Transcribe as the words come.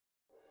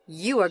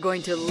You are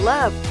going to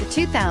love the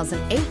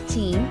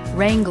 2018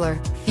 Wrangler.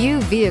 Few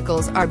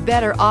vehicles are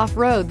better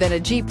off-road than a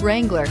Jeep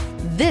Wrangler.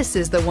 This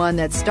is the one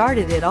that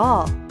started it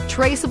all.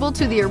 Traceable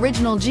to the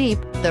original Jeep,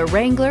 the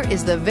Wrangler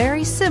is the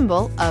very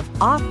symbol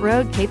of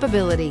off-road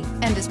capability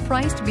and is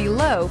priced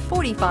below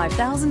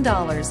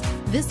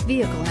 $45,000. This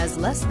vehicle has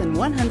less than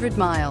 100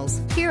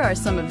 miles. Here are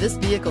some of this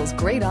vehicle's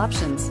great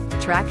options: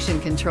 traction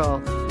control,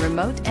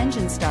 remote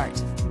engine start,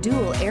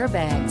 dual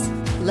airbags,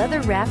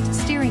 leather-wrapped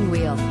steering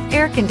wheel,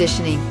 air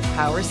conditioning,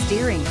 power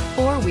steering,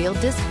 four-wheel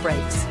disc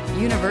brakes,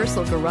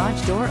 universal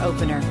garage door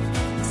opener,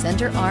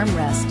 center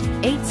armrest,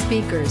 8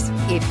 speakers.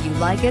 If you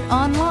like it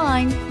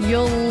online,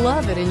 you'll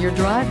love it in your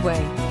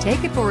driveway.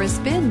 Take it for a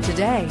spin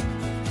today.